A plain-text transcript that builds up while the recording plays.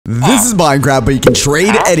This is Minecraft, but you can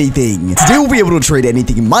trade anything. Today we'll be able to trade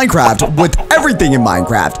anything in Minecraft with everything in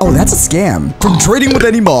Minecraft. Oh, that's a scam. From trading with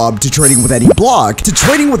any mob, to trading with any block, to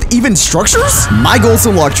trading with even structures? My goal is to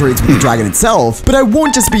unlock trades with the dragon itself, but I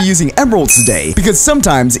won't just be using emeralds today, because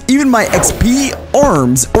sometimes even my XP,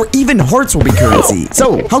 arms, or even hearts will be currency.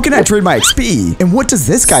 So, how can I trade my XP? And what does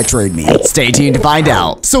this guy trade me? Stay tuned to find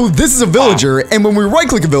out. So, this is a villager, and when we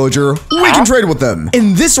right-click a villager, we can trade with them.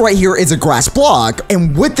 And this right here is a grass block,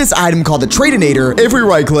 and with this item called the Tradinator, if we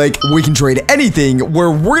right-click, we can trade anything, where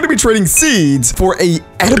we're gonna be trading seeds for a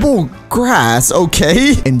edible grass,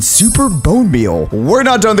 okay? And super bone meal. We're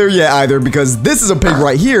not done there yet either, because this is a pig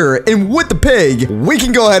right here, and with the pig, we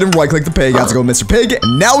can go ahead and right-click the pig. Let's go, Mr. Pig.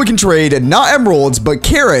 Now we can trade not emeralds, but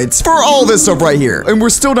carrots for all this stuff right here. And we're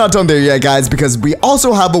still not done there yet, guys, because we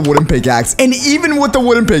also have a wooden pickaxe, and even with the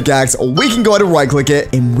wooden pickaxe, we can go ahead and right-click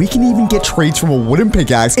it, and we can even get trades from a wooden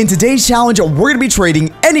pickaxe. In today's challenge, we're gonna be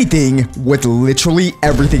trading anything with literally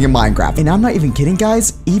everything in Minecraft. And I'm not even kidding,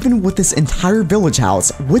 guys. Even with this entire village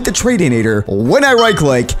house, with the Tradinator, when I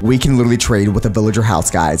right-click, we can literally trade with a villager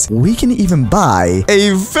house, guys. We can even buy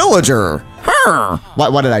a villager.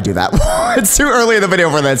 Why did I do that? It's too early in the video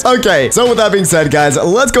for this. Okay, so with that being said, guys,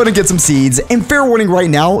 let's go and get some seeds. And fair warning right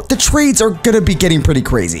now, the trades are gonna be getting pretty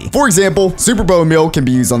crazy. For example, super bone meal can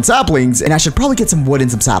be used on saplings, and I should probably get some wood and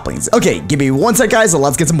some saplings. Okay, give me one sec, guys, and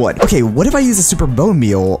let's get some wood. Okay, what if I use a super bone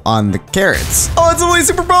meal on the carrots? Oh, it's only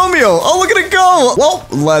super bone meal. Oh, look at it go. Well,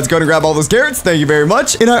 let's go and grab all those carrots. Thank you very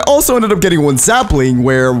much. And I also ended up getting one sapling,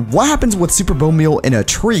 where what happens with super bone meal in a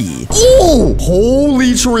tree? Oh,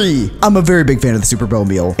 holy tree. I'm a very big fan of the super bone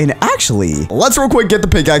meal. And actually, let's real quick get the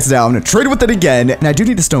pickaxe down, trade with it again, and I do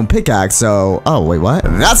need a stone pickaxe, so... Oh, wait, what?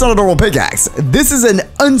 That's not a normal pickaxe. This is an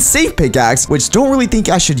unsafe pickaxe, which don't really think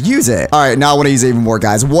I should use it. All right, now I want to use it even more,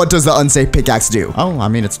 guys. What does the unsafe pickaxe do? Oh, I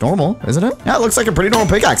mean, it's normal, isn't it? Yeah, it looks like a pretty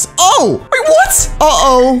normal pickaxe. Oh, wait, what?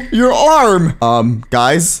 Uh-oh, your arm.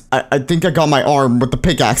 Guys, I think I got my arm with the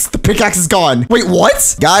pickaxe. The pickaxe is gone. Wait,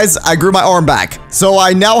 what? Guys, I grew my arm back. So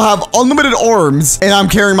I now have unlimited arms, and I'm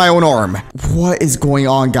carrying my own arm. What is going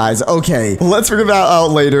on, guys? Okay, let's figure that out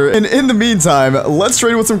later. And in the meantime, let's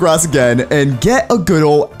trade with some grass again and get a good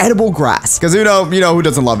old edible grass. Because you know who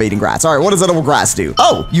doesn't love eating grass. All right, what does edible grass do?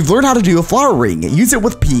 Oh, you've learned how to do a flower ring. Use it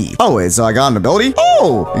with P. Oh, wait, so I got an ability?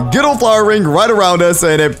 Oh, good old flower ring right around us,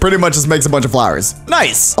 and it pretty much just makes a bunch of flowers.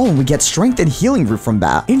 Nice. Oh, we get strength and healing root from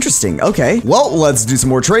that. Interesting. Okay, well, let's do some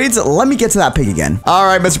more trades. Let me get to that pig again. All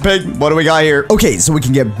right, Mr. Pig, what do we got here? Okay, so we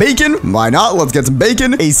can get bacon. Why not? Let's get some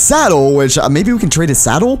bacon. A saddle, which maybe we can trade a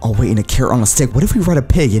saddle. Oh, wait, and a carrot on a stick. What if we ride a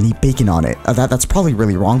pig and eat bacon on it? That's probably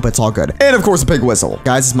really wrong, but it's all good. And of course, a pig whistle.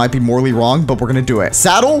 Guys, this might be morally wrong, but we're gonna do it.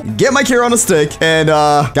 Saddle, get my carrot on a stick, and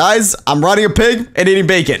guys, I'm riding a pig and eating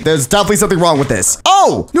bacon. There's definitely something wrong with this.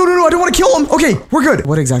 Oh, no, I don't want to kill him. Okay, we're good.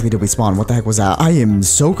 What exactly did we spawn? What the heck was that? I am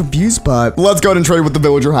so confused, but let's go ahead and trade with the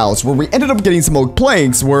villager house, where we ended up getting some oak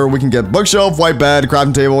planks, where we can get bookshelf, white bed,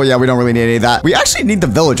 crafting table. Yeah, we don't really need any of that. We actually need the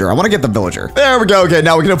villager. I want to get the villager. There we go. Okay,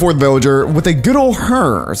 now we can afford the villager with a good old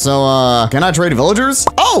her. So, can I trade villagers?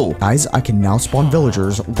 Oh, guys, I can now spawn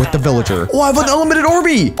villagers with the villager. Oh, I have an unlimited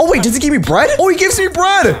army. Oh, wait, does he give me bread? Oh, he gives me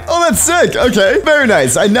bread. Oh, that's sick. Okay, very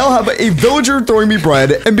nice. I now have a villager throwing me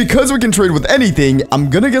bread, and because we can trade with anything, I'm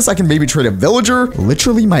gonna guess I can maybe trade a villager,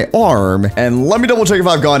 literally my arm, and let me double check if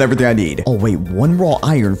I've gotten everything I need. Oh, wait, one raw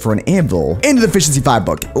iron for an anvil and the efficiency 5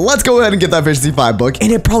 book. Let's go ahead and get that efficiency 5 book,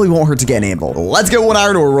 and it probably won't hurt to get an anvil. Let's get one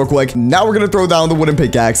iron ore real quick. Now we're gonna throw down the wooden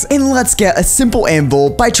pickaxe, and let's get a simple anvil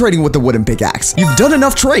by trading with the wooden pickaxe. You've done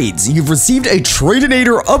enough trades. You've received a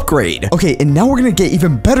Tradinator upgrade. Okay, and now we're gonna get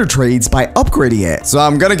even better trades by upgrading it. So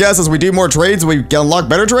I'm gonna guess as we do more trades, we can unlock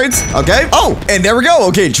better trades. Okay. Oh, and there we go.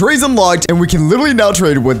 Okay, trades unlocked, and we can literally now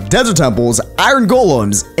trade with desert temples, iron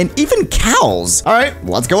golems, and even cows. All right,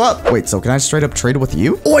 let's go up. Wait, so can I straight up trade with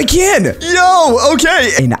you? Oh, I can. Yo,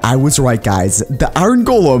 okay. And I was right, guys. The iron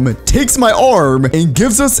golem takes my arm and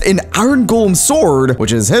gives us an iron golem sword,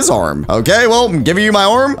 which is his arm. Okay, well, I'm giving you my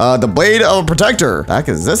arm. The blade of a protector. Heck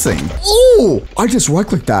is this thing? Oh, I just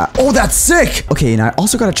right-clicked that. Oh, that's sick. Okay, and I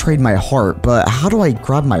also gotta trade my heart, but how do I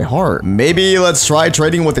grab my heart? Maybe let's try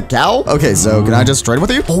trading with a cow. Okay, so can I just trade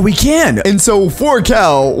with you? Oh, we can. And so for a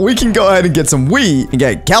cow, we can go ahead and get some wheat and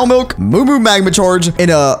get cow milk, book, Moo Magma Charge,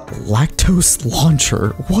 and a lactose launcher.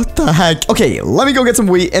 What the heck? Okay, let me go get some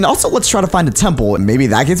wheat, and also let's try to find a temple, and maybe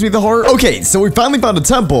that gives me the heart. Okay, so we finally found a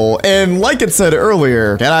temple, and like it said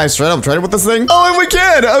earlier, can I straight up trade with this thing? Oh, and we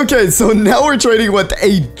can! Okay, so now we're trading with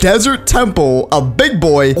a desert temple, a big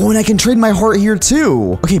boy. Oh, and I can trade my heart here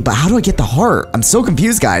too. Okay, but how do I get the heart? I'm so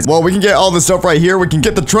confused, guys. Well, we can get all this stuff right here. We can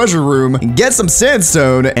get the treasure room, and get some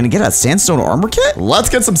sandstone, and get a sandstone armor kit? Let's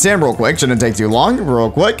get some sand real quick. Shouldn't take too long.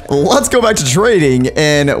 Real quick. Let's go back to trading,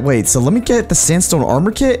 and wait, so let me get the sandstone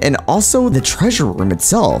armor kit, and also the treasure room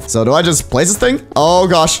itself. So do I just place this thing? Oh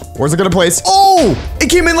gosh, where's it gonna place? Oh, it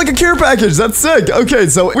came in like a care package. That's sick. Okay,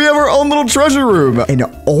 so we have our own little treasure room, and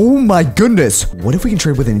oh my goodness, what if we can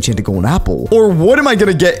trade with an enchanted golden apple? Or what am I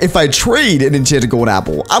gonna get if I trade an enchanted golden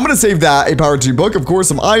apple? I'm gonna save that, a power 2 book, of course,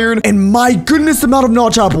 some iron, and my goodness, the amount of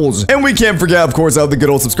notch apples. And we can't forget, of course, the good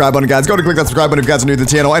old subscribe button, guys. Go to click that subscribe button if you guys are new to the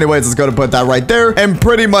channel. Anyways, let's go to put that right there, and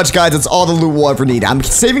pretty much, guys, it's all the loot we'll ever need. I'm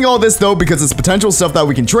saving all this though because it's potential stuff that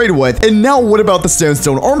we can trade with. And now what about the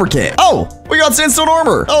sandstone armor kit? Oh, we got sandstone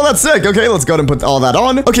armor. Oh, that's sick. Okay, let's go ahead and put all that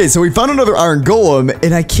on. Okay, so we found another iron golem,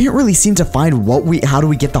 and I can't really seem to find how do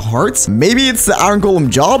we get the hearts? Maybe it's the iron golem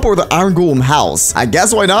job or the iron golem house. I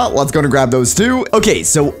guess why not? Let's go and grab those two. Okay,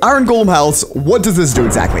 so iron golem house, what does this do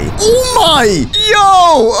exactly? Oh my,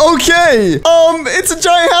 yo, okay. It's a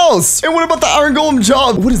giant house. And what about the iron golem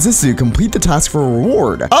job? What does this do? Complete the task for a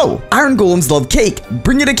reward. Oh, iron golems love cake.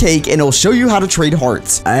 Bring it a cake and it'll show you how to trade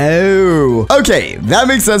hearts. Oh, okay, that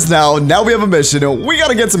makes sense now. Now we have a mission. We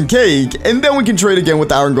gotta get some cake, and then we can trade again with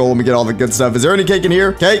the iron golem and get all the good stuff. Is there any cake in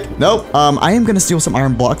here? Cake? Nope. I am gonna steal some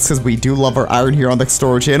iron blocks because we do love our iron here on the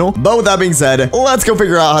xNestorio channel. But with that being said, let's go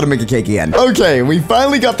figure out how to make a cake again. Okay, we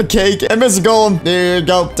finally got the cake, and Mr. Golem, there you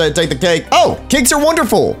go. Take the cake. Oh, cakes are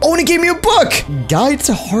wonderful. Oh, and he gave me a book. Guide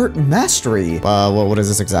to Heart Mastery. What is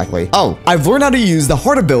this exactly? Oh, I've learned how to use the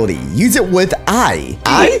heart ability. Use it with I.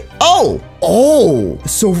 Oh,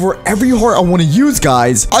 so for every heart I want to use,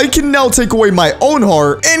 guys, I can now take away my own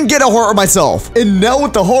heart and get a heart myself. And now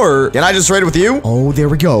with the heart, can I just trade it with you? Oh, there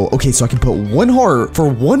we go. Okay, so I can put one heart for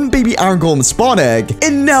one baby iron golem spawn egg.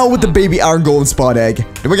 And now with the baby iron golem spawn egg,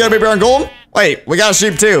 did we get a baby iron golem? Wait, we got a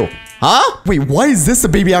sheep too. Huh? Wait, why is this a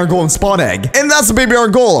baby iron golem spawn egg? And that's a baby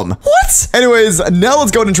iron golem. What? Anyways, now let's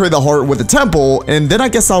go ahead and trade the heart with the temple. And then I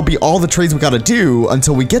guess that'll be all the trades we gotta do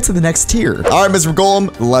until we get to the next tier. All right, Mr.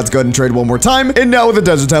 Golem, let's go ahead and trade one more time. And now with the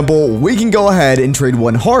desert temple, we can go ahead and trade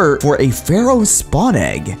one heart for a pharaoh spawn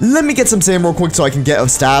egg. Let me get some sand real quick so I can get a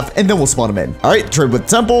staff, and then we'll spawn him in. All right, trade with the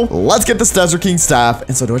temple. Let's get this desert king staff.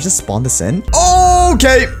 And so do I just spawn this in?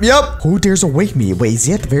 Okay, yep. Who dares awake me? Wait, is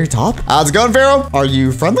he at the very top? How's it going, Pharaoh? Are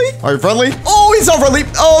you friendly? Are you friendly? Oh, he's not friendly.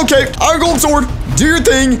 Oh, okay. Iron golem sword. Do your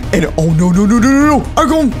thing. And oh, no. Iron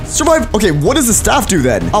golem, survive. Okay, what does the staff do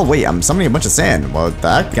then? Oh, wait, I'm summoning a bunch of sand. What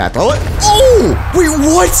the heck? Can I throw it? Oh, wait,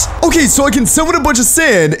 what? Okay, so I can summon a bunch of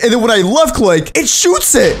sand, and then when I left click, it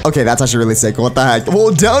shoots it. Okay, that's actually really sick. What the heck?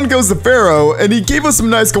 Well, down goes the Pharaoh, and he gave us some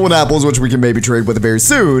nice golden apples, which we can maybe trade with very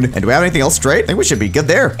soon. And do we have anything else to trade? I think we should be good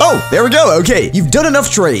there. Oh, there we go. Okay, you've done enough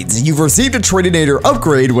trades. You've received a Tradinator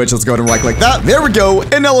upgrade, which let's go ahead and right click that. There we go.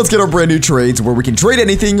 And now let's get our brand new trades where we can trade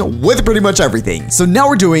anything with pretty much everything. So now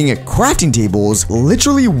we're doing crafting tables,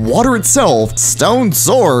 literally water itself, stone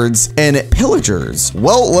swords, and pillagers.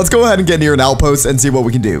 Well, let's go ahead and get near an outpost and see what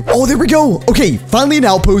we can do. Oh, there we go. Okay, finally an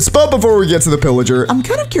outpost, but before we get to the pillager, I'm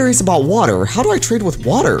kind of curious about water. How do I trade with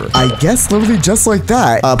water? I guess literally just like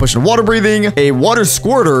that. Pushing water breathing, a water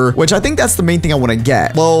squirter, which I think that's the main thing I want to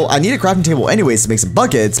get. Well, I need a crafting table anyways to make some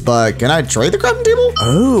buckets, but can I trade the crafting table?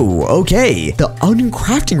 Oh, okay. The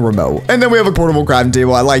uncrafting remote. And then we have a portable crafting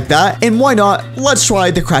table. I like that. And why not? Let's try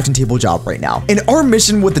the crafting table job right now. And our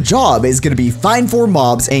mission with the job is going to be find 4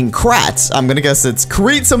 mobs and crats. I'm going to guess it's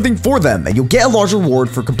create something for them and you'll get a large reward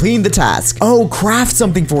for completing the task. Oh, craft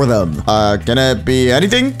something for them. Can it be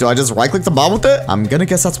anything? Do I just right click the mob with it? I'm going to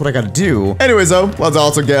guess that's what I got to do. Anyways, though, let's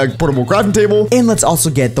also get a portable crafting table and let's also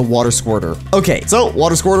get the water squirter. Okay, so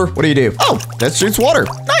water squirter, what do? Oh, that shoots water.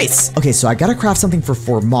 Nice. Okay, so I got to craft something for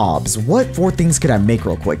 4 mobs. What 4 things could I make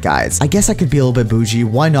real quick, guys? I guess I could be a little bit bougie.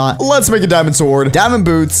 Why not? Let's make a diamond sword, diamond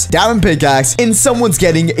boots, diamond pickaxe, and someone's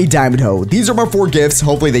getting a diamond hoe. These are my 4 gifts.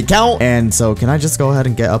 Hopefully they count. And so can I just go ahead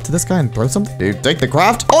and get up to this guy and throw something? Dude, take the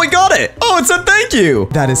craft. Oh, I got it. Oh, it said thank you.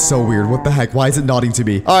 That is so weird. What the heck? Why is it nodding to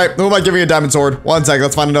me? All right, who am I giving a diamond sword? One sec.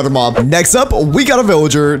 Let's find another mob. Next up, we got a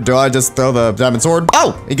villager. Do I just throw the diamond sword?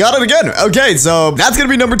 Oh, he got it again. Okay, so that's gonna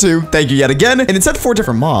be number 2. Thank you yet again. And it said 4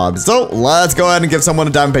 different mobs. So let's go ahead and give someone a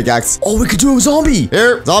diamond pickaxe. Oh, we could do a zombie.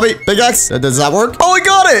 Here, Zombie, pickaxe. Does that work? Oh, we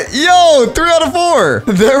got it. Yo, 3 out of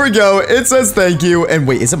 4. There we go. It says thank you. And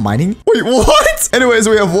wait, is it mining? Wait, what? Anyways,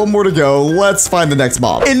 we have one more to go. Let's find the next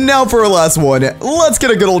mob. And now for our last one, let's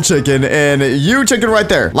get a good old chicken. And you chicken right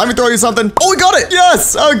there. Let me throw you something. Oh, we got it.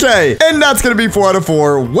 Yes. Okay. And that's going to be 4 out of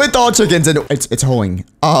 4 with all chickens. And it's hoeing.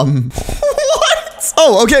 What?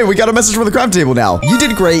 Oh, okay, we got a message from the crafting table now. You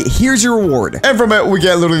did great. Here's your reward. And from it, we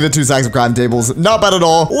get literally the 2 stacks of crafting tables. Not bad at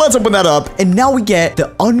all. Let's open that up. And now we get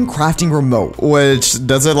the uncrafting remote, which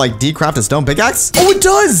does it like decraft a stone pickaxe? Oh, it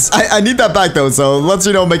does. I need that back though. So let's,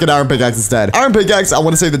 make an iron pickaxe instead. Iron pickaxe, I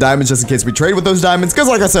want to save the diamonds just in case we trade with those diamonds. Because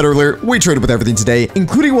like I said earlier, we traded with everything today,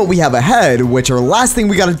 including what we have ahead, which our last thing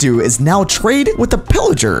we got to do is now trade with the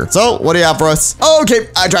pillager. So what do you have for us? Okay,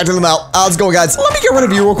 I tried to them out. Let's go, guys. Let me get rid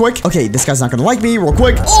of you real quick. Okay, this guy's not going to like me real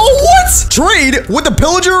quick. Oh, what? Trade with the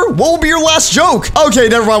pillager? What will be your last joke? Okay,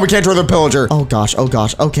 never mind. We can't trade with the pillager. Oh, gosh. Oh,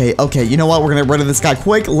 gosh. Okay. You know what? We're going to get rid of this guy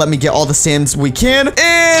quick. Let me get all the sands we can.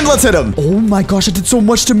 And let's hit him. Oh, my gosh. I did so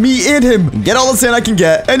much to me and him. Get all the sand I can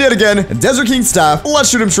get. And yet again, Desert King staff. Let's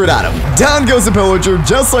shoot him straight at him. Down goes the pillager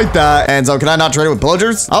just like that. And so can I not trade it with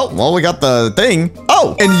pillagers? Oh, well, we got the thing.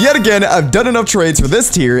 Oh, and yet again, I've done enough trades for this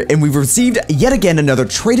tier. And we've received yet again another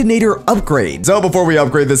Tradinator upgrade. So before we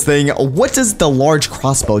upgrade this thing, what does the large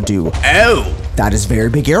crossbow do? Oh, that is very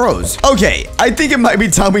big arrows. Okay, I think it might be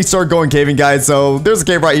time we start going caving, guys. So there's a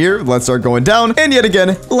cave right here. Let's start going down. And yet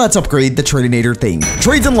again, let's upgrade the Tradinator thing.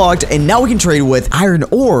 Trades unlocked, and now we can trade with iron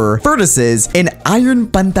ore, furnaces, and iron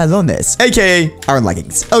pantalones, aka iron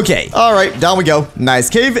leggings. Okay, all right, down we go. Nice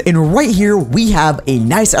cave. And right here, we have a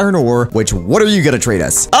nice iron ore, which what are you gonna trade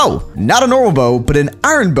us? Oh, not a normal bow, but an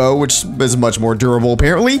iron bow, which is much more durable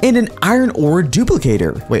apparently, and an iron ore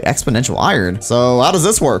duplicator. Wait, exponential iron. So how does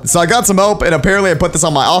this work? So I got some help, and apparently I put this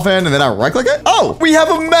on my offhand, and then I right click it. Oh, we have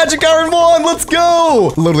a magic iron wand. Let's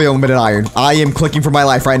go. Literally unlimited iron. I am clicking for my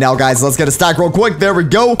life right now, guys. Let's get a stack real quick. There we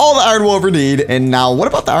go. All the iron we'll ever need. And now what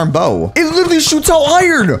about the iron bow? It literally shoots out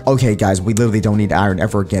iron. Okay, guys, we literally don't need iron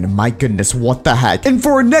ever again. My goodness, what the heck? And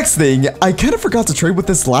for our next thing, I kind of forgot to trade with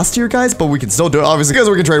this last year, guys, but we can still do it, obviously, because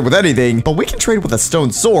we can trade with anything, but we can trade with a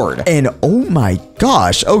stone sword. And oh my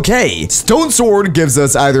gosh, okay. Stone sword gives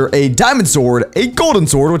us either a diamond sword, a golden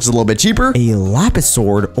sword, which is a little bit cheaper, a lapis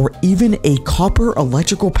sword, or even a copper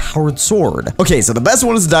electrical powered sword. Okay, so the best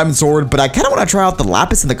one is the diamond sword, but I kind of want to try out the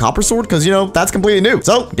lapis and the copper sword because, that's completely new.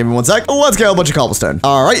 So give me 1 sec. Let's get a bunch of cobblestone.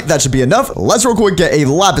 All right, that should be enough. Let's real quick get a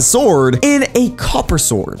lapis sword and a copper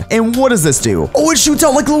sword. And what does this do? Oh, it shoots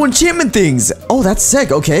out like little enchantment things. Oh, that's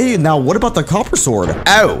sick. Okay, now what about the copper sword?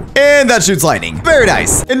 Oh, and that shoots lightning. Very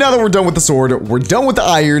nice. And now that we're done with the sword, we're done with the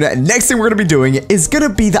iron. Next thing we're going to be doing is going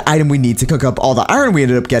to be the item we need to cook up all the iron we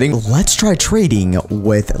ended up getting. Let's try trading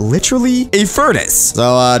with literally a furnace. So,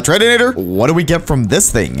 Tradinator, what do we get from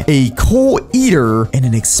this thing? A coal eater and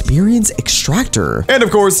an experience extractor. And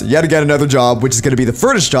of course, yet again, another job, which is going to be the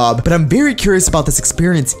furnace job, but I'm very curious about this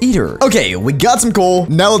experience eater. Okay, we got some coal.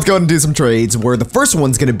 Now let's go ahead and do some trades where the first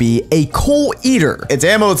one's going to be a coal eater. It's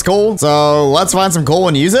ammo, it's coal. So let's find some coal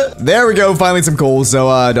and use it. There we go, finally some coal.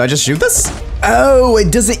 So, do I just shoot this? Oh,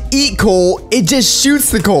 it doesn't eat coal. It just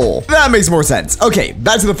shoots the coal. That makes more sense. Okay,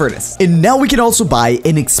 back to the furnace. And now we can also buy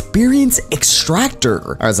an experience extractor.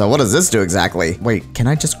 All right, so what does this do exactly? Wait, can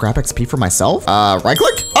I just grab XP for myself? Right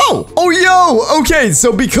click? Oh, yo. Okay,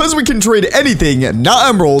 so because we can trade anything, not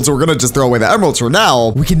emeralds, we're gonna just throw away the emeralds for now.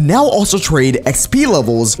 We can now also trade XP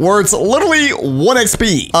levels where it's literally 1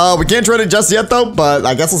 XP. We can't trade it just yet though, but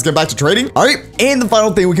I guess let's get back to trading. All right, and the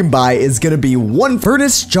final thing we can buy is gonna be 1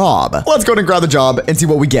 furnace job. Let's go ahead and grab the job and see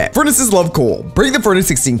what we get. Furnaces love coal. Bring the furnace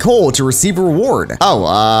 16 coal to receive a reward.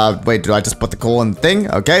 Oh, wait, did I just put the coal in the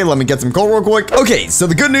thing? Okay, let me get some coal real quick. Okay, so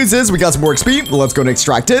the good news is we got some more XP. Let's go and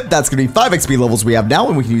extract it. That's gonna be 5 XP levels we have now,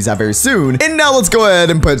 and we can use that very soon. And now let's go ahead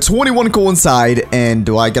and put 21 coal inside. And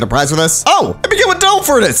do I get a prize for this? Oh, it became a double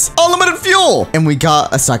furnace. Unlimited fuel. And we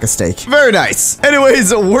got a sack of steak. Very nice.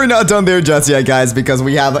 Anyways, we're not done there just yet, guys, because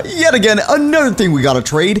we have yet again another thing we gotta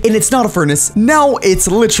trade. And it's not a furnace. Now it's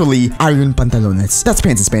literally iron pantalones. That's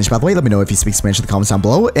pants in Spanish, by the way. Let me know if you speak Spanish in the comments down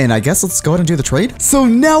below. And I guess let's go ahead and do the trade. So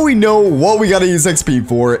now we know what we gotta use XP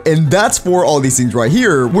for, and that's for all these things right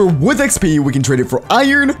here, where with XP, we can trade it for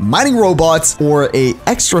iron, mining robots, or a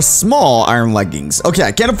extra small iron leggings. Okay,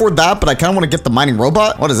 I can't afford that, but I kind of want to get the mining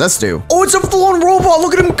robot. What does this do? Oh, it's a full-on robot.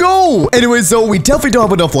 Look at him go. Anyway, so we definitely don't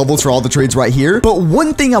have enough levels for all the trades right here, but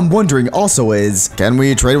one thing I'm wondering also is, can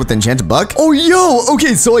we trade with enchanted buck? Oh, yo,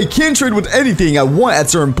 okay, so I can trade with anything I want at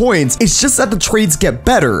certain points. It's just that the trades get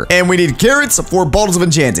better, and we need carrots for bottles of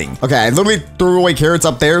enchanting. Okay, I literally threw away carrots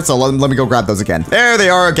up there, so let me go grab those again. There they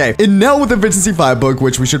are. Okay, and now with the efficiency 5 book,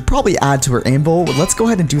 which we should probably add to our anvil, let's go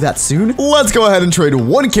ahead and do that soon. Let's go ahead and trade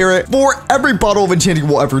 1 1 carrot for every bottle of enchanting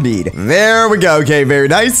we'll ever need. There we go. Okay, very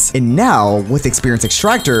nice. And now with experience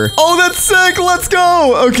extractor. Oh, that's sick. Let's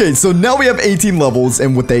go. Okay, so now we have 18 levels,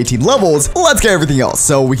 and with the 18 levels, let's get everything else.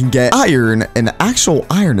 So we can get iron, an actual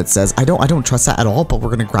iron, it says. I don't trust that at all, but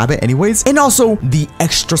we're gonna grab it anyways. And also the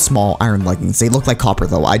extra small iron leggings. They look like copper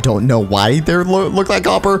though. I don't know why they look like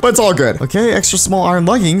copper, but it's all good. Okay, extra small iron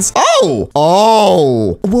leggings.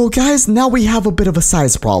 Oh, well guys, now we have a bit of a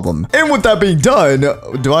size problem. And with that being done,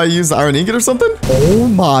 do I use the iron ingot or something? Oh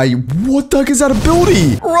my, what the heck is that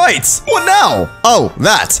ability? Right, what now? Oh,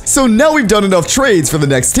 that. So now we've done enough trades for the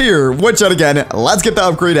next tier, which yet again, let's get the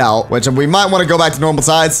upgrade out, which we might want to go back to normal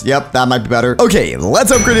size. Yep, that might be better. Okay,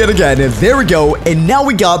 let's upgrade it again. There we go. And now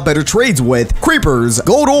we got better trades with creepers,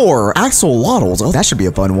 gold ore, axolotls. Oh, that should be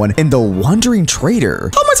a fun one. And the wandering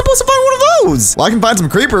trader. How am I supposed to find one of those? Well, I can find some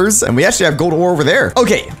creepers, and we actually have gold ore over there.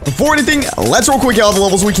 Okay, before anything, let's roll quick all the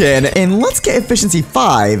levels we can, and let's get efficiency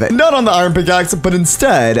 5. Not on the iron pickaxe, but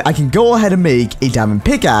instead, I can go ahead and make a diamond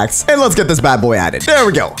pickaxe, and let's get this bad boy added. There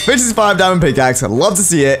we go. Efficiency 5 diamond pickaxe. I'd love to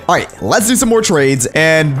see it. All right, let's do some more trades,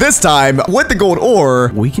 and this time, with the gold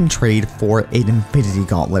ore, we can trade for an infinity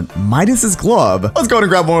gauntlet. Midas's glove. Let's go ahead and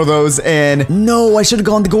grab one of those, and no, I should have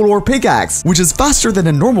gone the gold ore pickaxe, which is faster than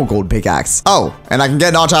a normal gold pickaxe. Oh, and I can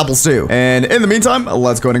get notch apples too. And in the meantime,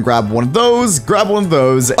 let's go ahead and grab one of those, grab one of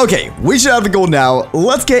those. Okay, we should have the gold now.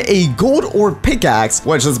 Let's get a gold ore pickaxe,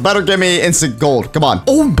 which is better give me instant gold. Come on.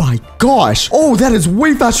 Oh my gosh. Oh, that is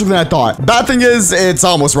way faster than I thought. Bad thing is, it's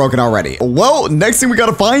almost broken already. Well, next thing we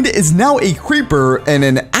gotta find is now a creeper and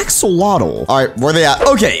an axolotl. All right, where are they at?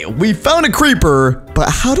 Okay, we found a creeper, but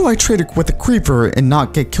how do I trade it with a creeper and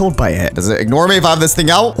not get killed by it? Does it ignore me if I have this thing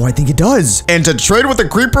out? Oh, I think it does. And to trade with a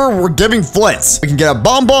creeper, we're giving flints. We can get a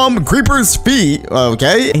bomb, creeper's feet,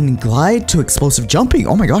 okay, and glide to explosive jumping.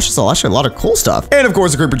 Oh my gosh, that's actually a lot of cool stuff. And of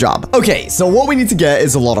course, a creeper job. Okay, so what we need to get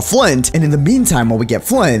is a lot of flint. And in the meantime, while we get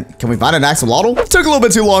flint, can we find an axolotl? Took a little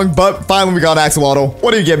bit too long, but finally we got an axolotl.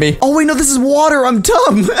 What do you give me? Oh wait, no, this is water. I'm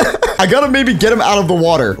dumb. I gotta maybe get him out of the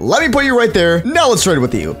water. Let me put you right there. Now let's trade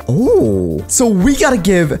with you. Oh, so we gotta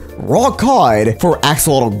give raw cod for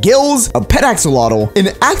axolotl gills, a pet axolotl, an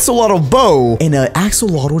axolotl bow, and an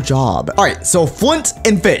axolotl job. All right, so flint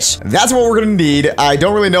and fish. That's what we're gonna need. I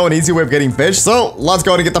don't really know an easy way of getting fish, so let's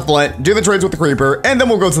go ahead and get the flint, do the trades with the creeper, and then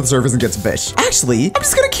we'll go to the surface and get some fish. Actually, I'm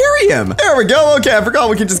just gonna carry him. There we go. Okay, I forgot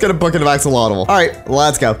we can just get a bucket of axolotl. All right,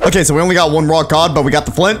 let's go. Okay, so we only got one raw cod, but we got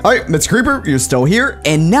the flint. All right, Mr. Creeper, you're still here.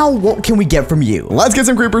 And now what can we get from you? Let's get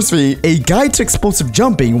some creeper's feet, a guide to explosive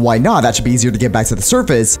jumping. Why not? That should be easier to get back to the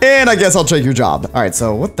surface. And I guess I'll take your job. All right,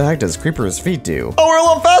 so what the heck does creeper's feet do? Oh, we're a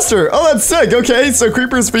lot faster. Oh, that's sick. Okay, so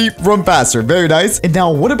creeper's feet run faster. Very nice. And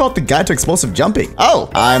now what about the guide to explosive jumping? Oh,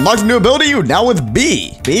 I unlocked a new ability now with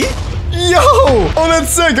B. B? Yo! Oh, that's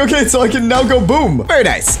sick. Okay, so I can now go boom. Very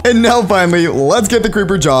nice. And now finally, let's get the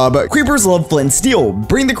creeper job. Creepers love flint and steel.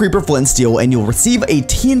 Bring the creeper flint and steel and you'll receive a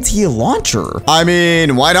TNT launcher. I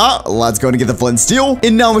mean, why not? Let's go and get the flint and steel.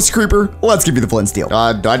 And now, Mr. Creeper, let's give you the flint and steel.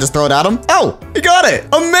 Do I just throw it at him? Oh, he got it.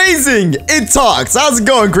 Amazing. It talks. How's it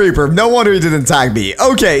going, Creeper? No wonder he didn't tag me.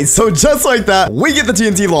 Okay, so just like that, we get the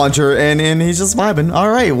TNT launcher and he's just vibing. All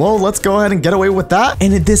right, well, let's go ahead and get away with that.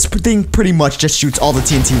 And this thing pretty much just shoots all the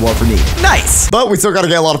TNT we'll ever need. Nice. But we still gotta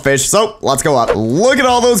get a lot of fish, so let's go up. Look at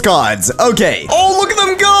all those cods. Okay. Oh, look at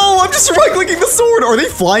them go. I'm just right-clicking the sword. Are they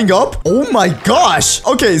flying up? Oh my gosh.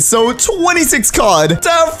 Okay, so 26 cod.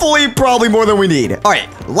 Definitely probably more than we need. All right,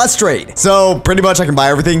 let's trade. So pretty much I can buy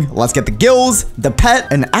everything. Let's get the gills, the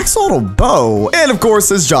pet, an axolotl bow, and of course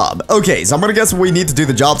his job. Okay, so I'm gonna guess we need to do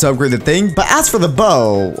the job to upgrade the thing. But as for the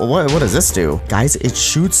bow, what does this do? Guys, it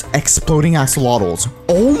shoots exploding axolotls.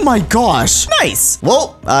 Oh my gosh. Nice.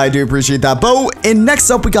 Well, I do appreciate that bow. And next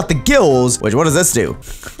up, we got the gills, which what does this do?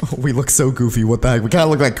 We look so goofy. What the heck? We kind of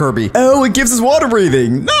look like Kirby. Oh, it gives us water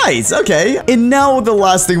breathing. Nice. Okay. And now the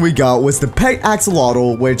last thing we got was the pet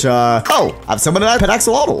axolotl, which, oh, I've summoned a pet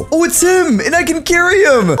axolotl. Oh, it's him. And I can carry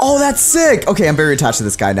him. Oh, that's sick. Okay, I'm very attached to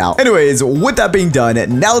this guy now. Anyways, with that being done,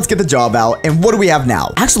 now let's get the job out. And what do we have now?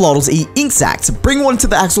 Axolotls eat ink sacs. Bring one to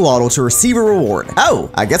the axolotl to receive a reward. Oh,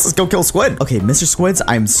 I guess let's go kill Squid. Okay, Mr. Squids,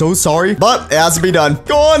 I'm so sorry, but it has to be done.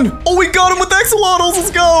 Go on. Oh, we got him with axolotls.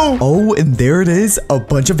 Let's go. Oh, and there it is. A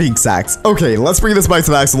bunch of ink sacs. Okay, let's bring this back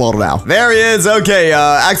to the axolotl. axolotl now. There he is. Okay,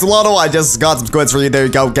 axolotl, I just got some squids for you. There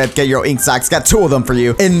you go. Get your ink sacks. Got 2 of them for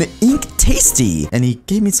you. And ink tasty. And he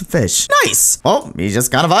gave me some fish. Nice. Well, he's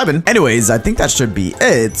just kind of vibing. Anyways, I think that should be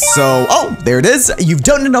it. So, oh, there it is. You've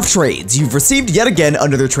done enough trades. You've received yet again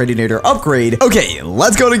another Tradinator upgrade. Okay,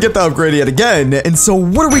 let's go and get the upgrade yet again. And so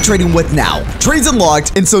what are we trading with now? Trades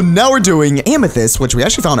unlocked. And so now we're doing amethyst, which we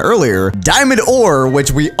actually found earlier. Diamond ore,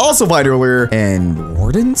 which we also found earlier. And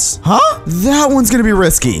wardens? Huh? That one's gonna be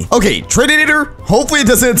risky. Okay, Tradinator. Hopefully it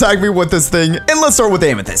doesn't attack me with this thing. And let's start with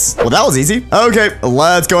amethyst. Well, that was easy. Okay,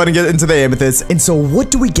 let's go ahead and get into the amethyst. And so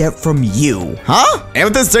what do we get from you? Huh?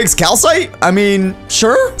 Amethyst takes calcite? I mean,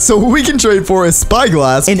 sure. So we can trade for a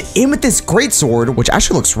spyglass, an amethyst greatsword, which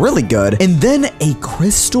actually looks really good, and then a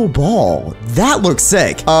crystal ball. That looks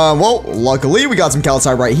sick. Well, luckily we got some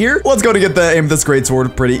calcite right here. Let's go to get the amethyst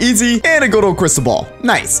greatsword, pretty easy, and a good old crystal ball.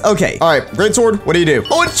 Nice. Okay. All right, greatsword. What do you do?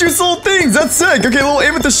 Oh, it shoots little things. That's sick. Okay, little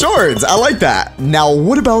amethyst shards. I like that. Now,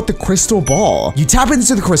 what about the crystal ball? You tap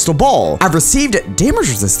into the crystal ball. I've received damage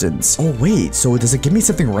resistance. Oh, wait. So does it give me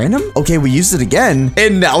something random? Okay, we used it again,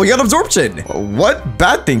 and now we got absorption. What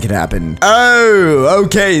bad thing can happen? Oh,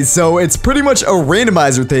 okay. So it's pretty much a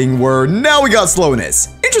randomizer thing where now we got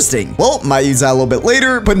slowness. Interesting. Well, might use that a little bit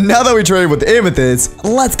later, but now that we traded with amethyst,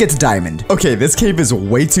 let's get to diamond. Okay, this cave is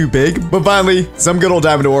way too big, but finally, some good old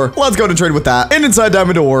diamond ore. Let's go to trade with that. And inside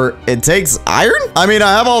diamond ore, it takes iron? I mean,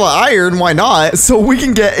 I have all the iron, why not? So we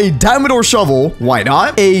can get a diamond ore shovel, why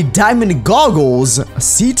not? A diamond goggles,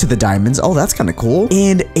 see to the diamonds. Oh, that's kind of cool.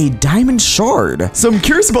 And a diamond shard. So I'm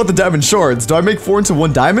curious about the diamond shards. Do I make 4 into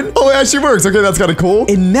 1 diamond? Oh, it actually works. Okay, that's kind of cool.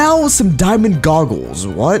 And now some diamond goggles.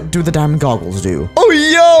 What do the diamond goggles do? Oh,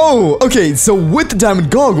 yo! Okay, so with the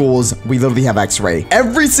diamond goggles, we literally have X-ray.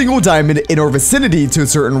 Every single diamond in our vicinity to a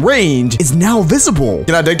certain range is now visible.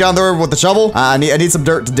 Can I dig down there with the shovel? I need some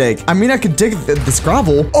dirt to dig. I mean, I could dig this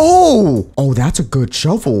gravel. Oh, that's a good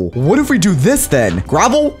shovel. What if we do this then?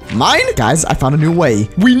 Gravel? Mine? Guys, I found a new way.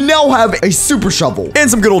 We now have a super shovel and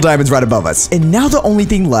some good old diamonds right above us. And now the only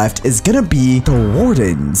thing left is gonna be the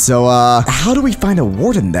warden. So, how do we find a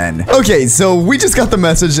warden then? Okay, so we just got the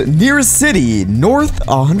message, nearest city, north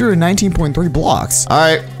 119.3 blocks. All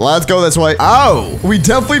right, let's go this way. Oh, we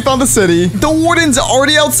definitely found the city. The warden's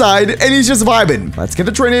already outside and he's just vibing. Let's get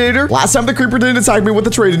the Tradinator. Last time the creeper didn't attack me with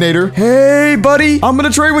the Tradinator. Hey, buddy, I'm gonna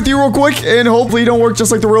trade with you real quick and hopefully you don't work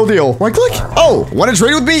just like the real deal. Right click. Oh, want to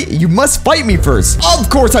trade with me? You must fight me first. Of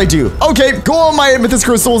course I do. Okay, go on my amethyst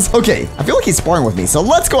crystals. Okay, I feel like he's sparring with me, so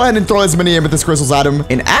let's go ahead and throw as many amethyst crystals at him.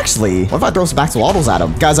 And actually, what if I throw some axolotls at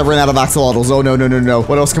him? Guys, I ran out of axolotls. Oh, no.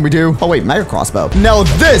 What else can we do? Oh, wait, mega crossbow. Now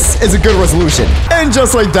this is a good resolution. And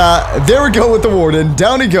just like that, there we go with the warden.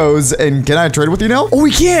 Down he goes. And can I trade with you now? Oh,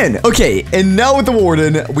 we can. Okay, and now with the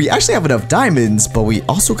warden, we actually have enough diamonds, but we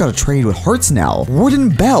also got to trade with hearts now. Warden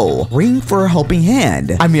bell, ring for a helping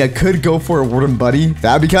hand. I mean, I could go for a warden buddy.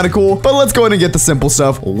 That'd be kind of cool, but let's go ahead and get the simple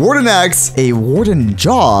stuff. Warden axe, a warden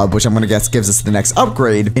job, which I'm gonna guess gives us the next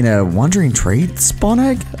upgrade, in a wandering trade spawn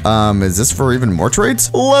egg. Is this for even more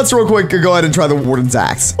trades? Let's real quick go ahead and try the warden's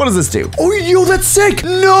axe. What does this do? Oh, yo, that's sick.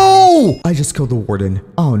 No, I just killed the warden.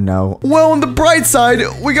 Oh no. Well, on the bright side,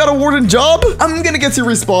 we got a warden job. I'm gonna get to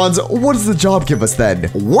respawns. What does the job give us then?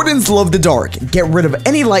 Wardens love the dark. Get rid of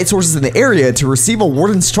any light sources in the area to receive a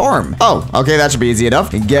warden's charm. Oh, okay, that should be easy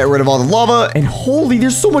enough. Get rid of all the lava, and holy,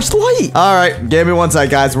 there's so much light. All right, give me one sec,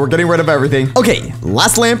 guys. We're getting rid of everything. Okay,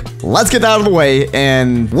 last lamp. Let's get that out of the way.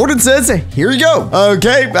 And warden says, here you go.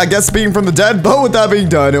 Okay, I guess speaking from the dead, but with that being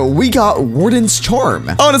done, we got warden's charm.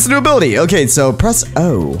 Oh, it's a new ability. Okay, so press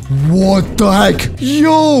O. What the heck?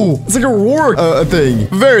 Yo, it's like a roar thing.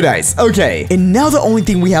 Very nice. Okay, and now the only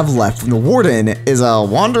thing we have left from the warden is a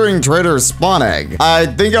wandering trader spawn egg. I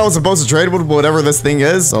think I was supposed to trade with whatever this thing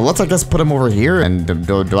is. So let's, I guess, put him over here. And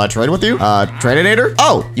do I trade with you? Tradinator?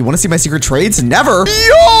 Oh, you want to see my secret trades? Never.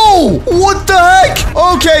 Yo, what the heck?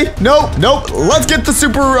 Okay, nope. Let's get the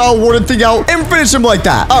super warden thing out and finish him like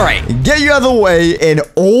that. All right, get you out of the way. And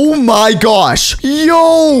oh my gosh,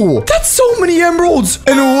 yo, that's so many emeralds.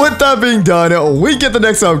 And with that being done, we get the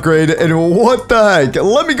next upgrade. And what the heck?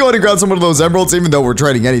 Let me go ahead and grab some of those emeralds, even though we're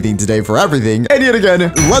trading anything today for everything. And yet again,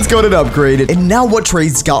 let's go ahead and upgrade. And now what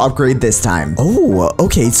trades got upgrade this time? Oh,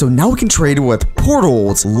 okay, so now we can trade with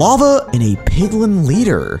portals, lava, and a piglin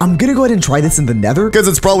leader. I'm gonna go ahead and try this in the nether because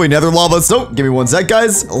it's probably nether lava. So give me one sec,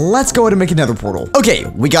 guys. Let's go ahead and make another portal. Okay,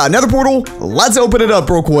 we got another portal. Let's open it up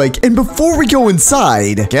real quick. And before we go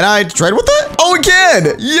inside, can I trade with it? Oh, we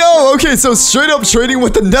can. Yo, okay, so straight up trading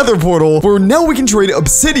with the nether portal, where now we can trade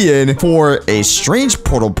obsidian for a strange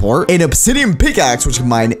portal port, an obsidian pickaxe, which can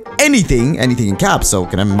mine anything in caps. So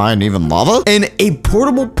can I mine even lava? And a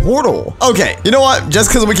portable portal. Okay, Okay, you know what? Just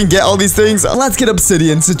because we can get all these things, let's get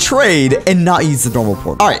obsidian to trade and not use the normal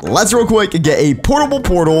portal. All right, let's real quick get a portable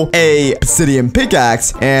portal, a obsidian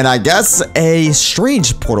pickaxe, and I guess a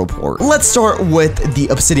strange portal port. Let's start with the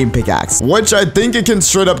obsidian pickaxe, which I think it can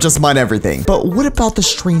straight up just mine everything. But what about the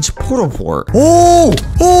strange portal port?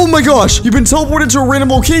 Oh my gosh, you've been teleported to a random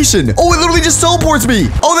location. Oh, it literally just teleports me.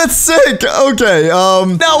 Oh, that's sick. Okay,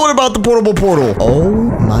 now what about the portable portal? Oh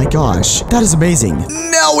my gosh, that is amazing.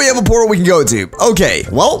 Now we have a portal we can go to. Okay,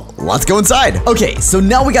 well, let's go inside. Okay, so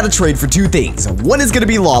now we got to trade for two things. One is going to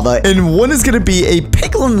be lava, and one is going to be a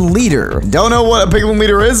piglin leader. Don't know what a piglin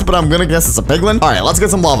leader is, but I'm going to guess it's a piglin. All right, let's get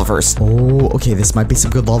some lava first. Oh, okay, this might be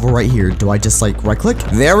some good lava right here. Do I just like right click?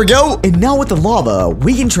 There we go. And now with the lava,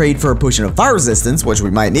 we can trade for a potion of fire resistance, which we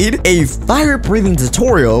might need, a fire breathing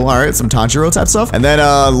tutorial, all right, some Tanjiro type stuff, and then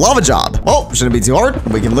a lava job. Oh, shouldn't be too hard.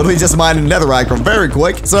 We can literally just mine a netherrack very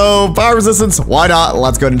quick. So fire resistance, why not?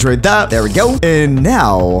 Let's go ahead and trade that. There we go. And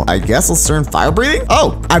now I guess let's turn fire breathing.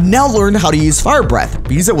 Oh, I've now learned how to use fire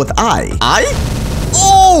breath. Use it with I.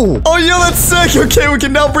 Oh, yeah, that's sick. Okay, we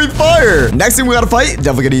can now breathe fire. Next thing we gotta fight,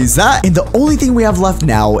 definitely gonna use that. And the only thing we have left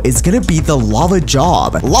now is gonna be the lava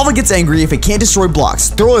job. Lava gets angry if it can't destroy blocks.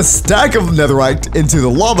 Throw a stack of netherite into the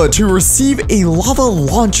lava to receive a lava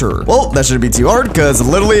launcher. Well, that shouldn't be too hard because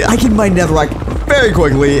literally I can mine netherite very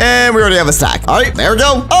quickly, and we already have a stack. All right, there we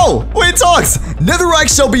go. Oh, wait, it talks.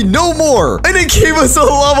 Netherrack shall be no more. And it gave us a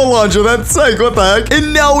lava launcher. That's sick. What the heck?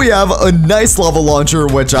 And now we have a nice lava launcher,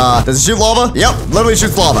 which, does it shoot lava? Yep, literally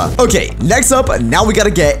shoots lava. Okay, next up, now we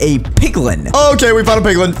gotta get a piglin. Okay, we found a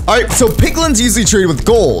piglin. All right, so piglins usually trade with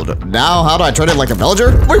gold. Now, how do I trade it like a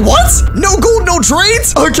villager? Wait, what? No gold, no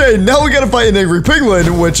trades? Okay, now we gotta fight an angry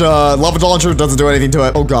piglin, which, lava launcher doesn't do anything to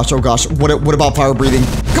it. Oh gosh, oh gosh. What about fire breathing?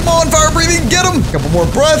 Come on, fire breathing, get him. Couple more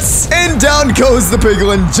breaths, and down goes the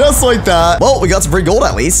piglin, just like that. Well, we got some free gold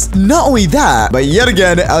at least. Not only that, but yet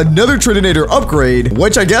again, another Tradinator upgrade,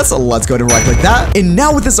 which I guess, let's go ahead and right click that. And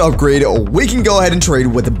now with this upgrade, we can go ahead and trade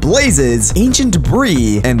with blazes, ancient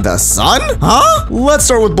debris, and the sun? Huh? Let's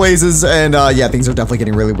start with blazes, and yeah, things are definitely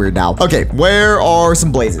getting really weird now. Okay, where are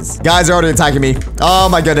some blazes? Guys are already attacking me. Oh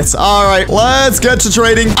my goodness. All right, let's get to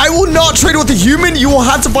trading. I will not trade with a human. You will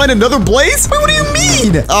have to find another blaze? Wait, what do you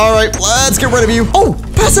mean? All right, let's get rid of you. Oh,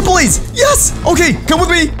 passive blaze. Yes. Okay, come with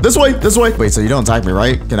me. This way, this way. Wait, so you don't attack me,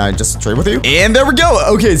 right? Can I just trade with you? And there we go.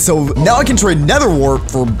 Okay, so now I can trade nether wart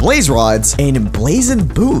for blaze rods and blazing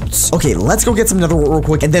boots. Okay, let's go get some nether wart real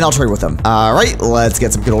quick, and then I'll trade with them. All right, let's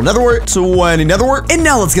get some good old nether wart, 20 nether wart, and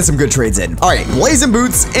now let's get some good trades in. All right, blazing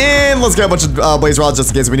boots, and let's get a bunch of blaze rods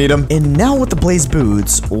just in case we need them. And now with the blaze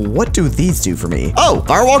boots, what do these do for me? Oh,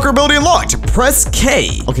 firewalker ability unlocked. Press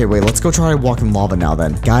K. Okay, wait, let's go try walking lava now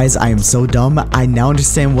then. Guys, I am so dumb. I now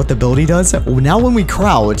understand what the ability does. Now when we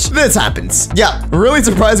crouch, this happens. Yeah, really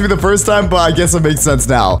surprised me the first time, but I guess it makes sense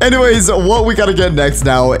now. Anyways, what we gotta get next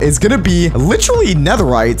now is gonna be literally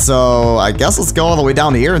netherite. So I guess let's go all the way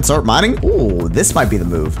down here and start mining. Ooh, this might be the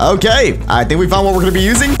move. Okay, I think we found what we're gonna be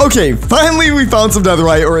using. Okay, finally we found some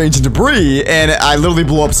netherite or ancient debris, and I literally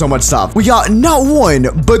blew up so much stuff. We got not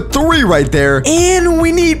one, but 3 right there, and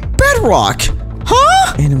we need bedrock.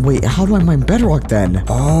 Huh? And wait, how do I mine bedrock then?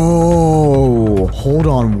 Oh, hold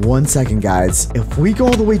on 1 second, guys. If we go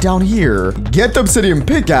all the way down here, get the obsidian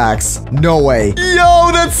pickaxe. No way. Yo,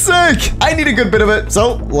 that's sick. I need a good bit of it.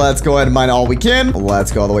 So let's go ahead and mine all we can.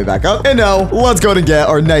 Let's go all the way back up. And now let's go ahead and get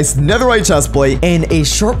our nice netherite chest plate and a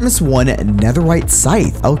sharpness 1 netherite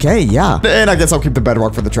scythe. Okay, yeah. And I guess I'll keep the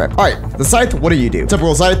bedrock for the trip. All right, the scythe, what do you do?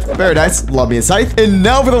 Typical scythe. Very nice. Love me a scythe. And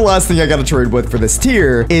now for the last thing I got to trade with for this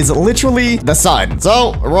tier is literally the sun.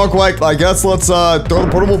 So real quick, I guess let's throw the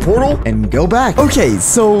portable portal and go back. Okay,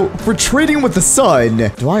 so for trading with the sun,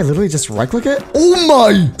 do I literally just right click it? Oh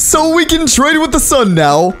my! So we can trade with the sun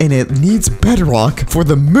now, and it needs bedrock for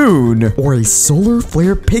the moon or a solar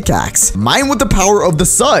flare pickaxe. Mine with the power of the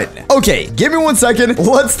sun. Okay, give me 1 second.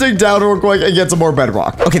 Let's dig down real quick and get some more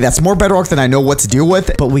bedrock. Okay, that's more bedrock than I know what to do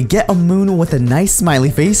with, but we get a moon with a nice smiley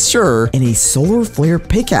face, sure, and a solar flare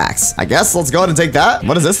pickaxe. I guess let's go ahead and take that.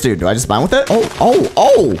 What does this do? Do I just mine with it?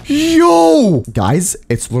 Oh, yo, guys,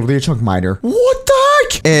 it's literally a chunk miner. What the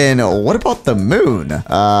heck? And what about the moon?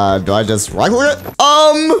 Do I just right click it?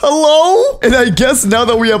 Hello? And I guess now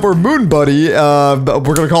that we have our moon buddy,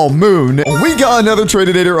 we're gonna call him Moon. We got another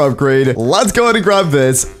Tradinator upgrade. Let's go ahead and grab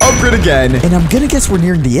this, upgrade again. And I'm gonna guess we're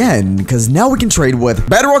nearing the end, because now we can trade with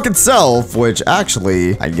bedrock itself, which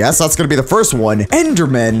actually, I guess that's gonna be the first one.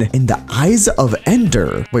 Enderman in the Eyes of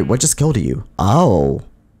Ender. Wait, what just killed you? Oh.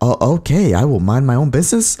 Okay, I will mind my own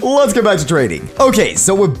business. Let's get back to trading. Okay,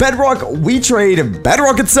 so with Bedrock, we trade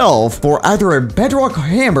Bedrock itself for either a Bedrock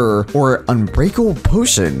hammer or Unbreakable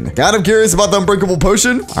potion. Kind of curious about the Unbreakable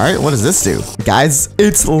potion. All right, what does this do? Guys,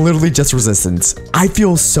 it's literally just resistance. I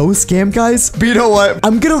feel so scammed, guys. But you know what?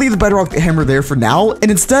 I'm gonna leave the Bedrock hammer there for now, and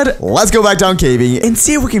instead, let's go back down caving and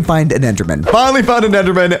see if we can find an Enderman. Finally found an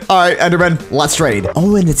Enderman. All right, Enderman, let's trade.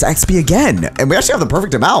 Oh, and it's XP again, and we actually have the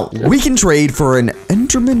perfect amount. We can trade for an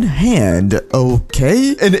Enderman hand.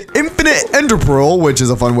 Okay, an infinite Ender Pearl, which is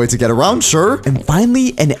a fun way to get around, sure. And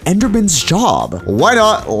finally, an Enderman's job. Why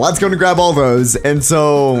not? Let's go and grab all those. And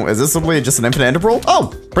so, is this simply just an infinite Ender Pearl?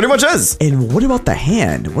 Oh, pretty much is. And what about the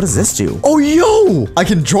hand? What does this do? Oh, yo! I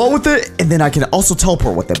can draw with it, and then I can also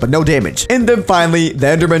teleport with it, but no damage. And then finally, the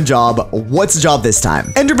Enderman job. What's the job this time?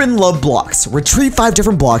 Enderman love blocks. Retrieve 5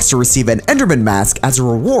 different blocks to receive an Enderman mask as a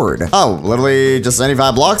reward. Oh, literally just any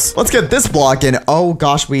 5 blocks? Let's get this block in. Oh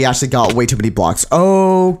gosh, we actually got way too many blocks.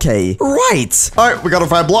 Okay, right. All right, we got our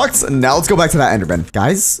 5 blocks. Now let's go back to that Enderman.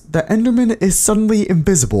 Guys, the Enderman is suddenly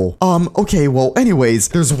invisible. Okay, well, anyways,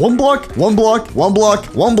 there's 1 block, 1 block, 1 block,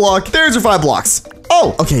 1 block. There's your 5 blocks.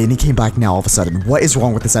 Oh, okay, and he came back now all of a sudden. What is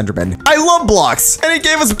wrong with this Enderman? I love blocks! And he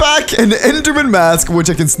gave us back an Enderman mask, which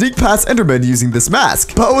I can sneak past Enderman using this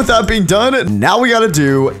mask. But with that being done, now we gotta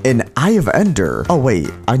do an Eye of Ender. Oh, wait,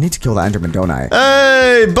 I need to kill the Enderman, don't I?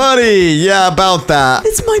 Hey, buddy! Yeah, about that.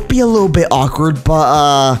 This might be a little bit awkward,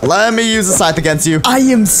 but, let me use the scythe against you. I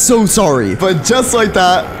am so sorry. But just like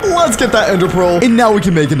that, let's get that Ender Pearl, and now we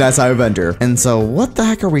can make a nice Eye of Ender. And so, what the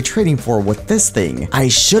heck are we trading for with this thing? I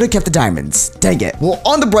should have kept the diamonds. Dang it. Well,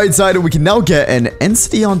 on the bright side, we can now get an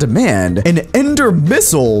Entity on Demand, an Ender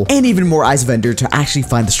Missile, and even more Eyes of Ender to actually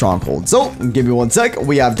find the stronghold. So, give me 1 sec.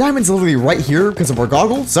 We have diamonds literally right here because of our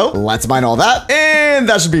goggle. So, let's mine all that, and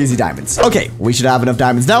that should be easy diamonds. Okay, we should have enough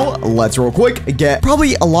diamonds now. Let's real quick get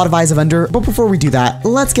probably a lot of Eyes of Ender, but before we do that,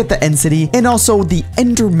 let's get the End City and also the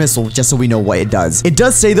Ender Missile just so we know what it does. It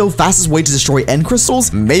does say, though, fastest way to destroy End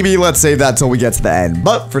Crystals. Maybe let's save that till we get to the end.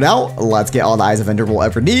 But for now, let's get all the Eyes of Ender we'll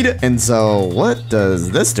ever need. And so, what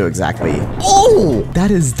does this do exactly? Oh,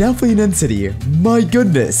 that is definitely an End City. My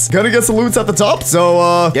goodness. Gonna get some loots at the top.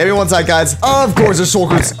 So, give me 1 sec, guys. Of course, there's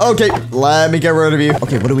shulkers. Okay, let me get rid of you.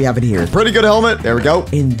 Okay, what do we have in here? Pretty good helmet. There we go.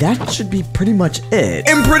 And that should be pretty much it.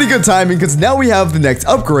 And pretty good timing because now we have the next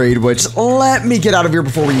upgrade, which let me get out of here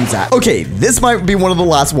before we use that. Okay, this might be one of the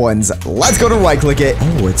last ones. Let's go to right click it.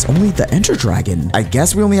 Oh, it's only the Ender Dragon. I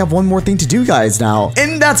guess we only have one more thing to do, guys, now.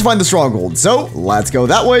 And that's find the stronghold. So let's go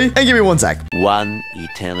that way and give me 1 sec. One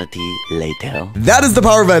eternity later. That is the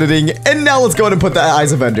power of editing, and now let's go ahead and put the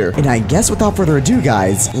Eyes of Ender. And I guess without further ado,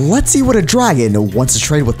 guys, let's see what a dragon wants to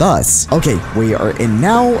trade with us. Okay, we are in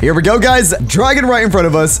now. Here we go, guys. Dragon right in front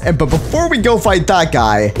of us. But before we go fight that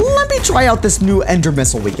guy, let me try out this new Ender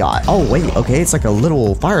Missile we got. Oh, wait, okay, it's like a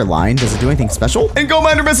little fire line. Does it do anything special? And go,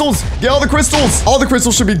 my Ender Missiles. Get all the crystals. All the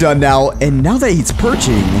crystals should be done now. And now that he's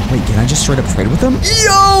perching, wait, can I just straight up trade with him?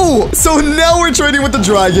 Yo! So now we're trading with the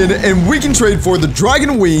dragon, and we can trade for the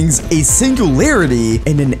dragon wings, a singularity,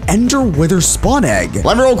 and an Ender Wither spawn egg.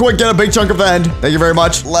 Let me real quick get a big chunk of the end. Thank you very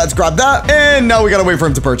much. Let's grab that. And now we gotta wait for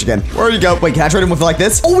him to perch again. Where you go? Wait, can I trade him with like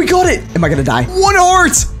this? Oh, we got it. Am I gonna die? 1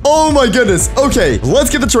 heart. Oh my goodness. Okay, let's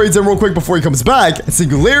get the trades in real quick before he comes back. A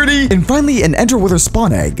singularity, and finally an Ender Wither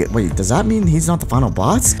spawn egg. Wait, does that mean he's not the final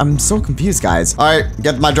boss? I'm so confused, guys. All right,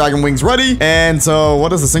 get my dragon wings ready. And so what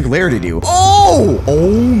does the singularity do?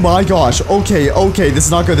 Oh my gosh. Okay, this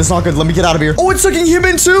is not good. This is not good. Let me get out of here. Oh, it's sucking him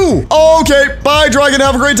in too. Okay, bye dragon.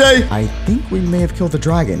 Have a great day. I think we may have killed the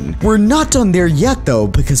dragon. We're not done there yet though,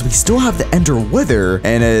 because we still have the Ender Wither.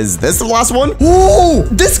 And is this the last one? Oh,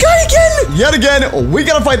 this guy again? Yet again, we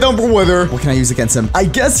gotta fight the Ender Wither. What can I use against him? I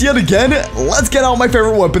guess yet again, let's get out my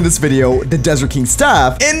favorite weapon in this video, the Desert King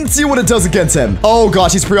Staff, and see what it does against him. Oh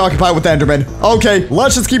gosh, he's preoccupied with the Enderman. Okay,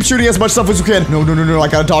 let's just keep shooting as much stuff as we can. No, I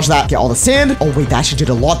gotta dodge that. Get all the sand. Oh wait, that actually did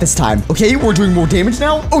a lot this time. Okay, we're doing more damage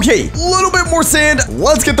now. Okay, a little bit more sand.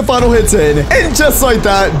 Let's get the final hits in. And just like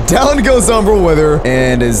that, down goes the Ender Wither.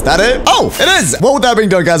 And is that it? Oh, it is. Well, with that being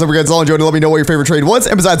done, guys, I hope you guys all enjoyed it. Let me know what your favorite trade was.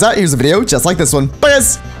 And besides that, here's a video just like this one. Bye,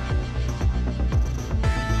 guys.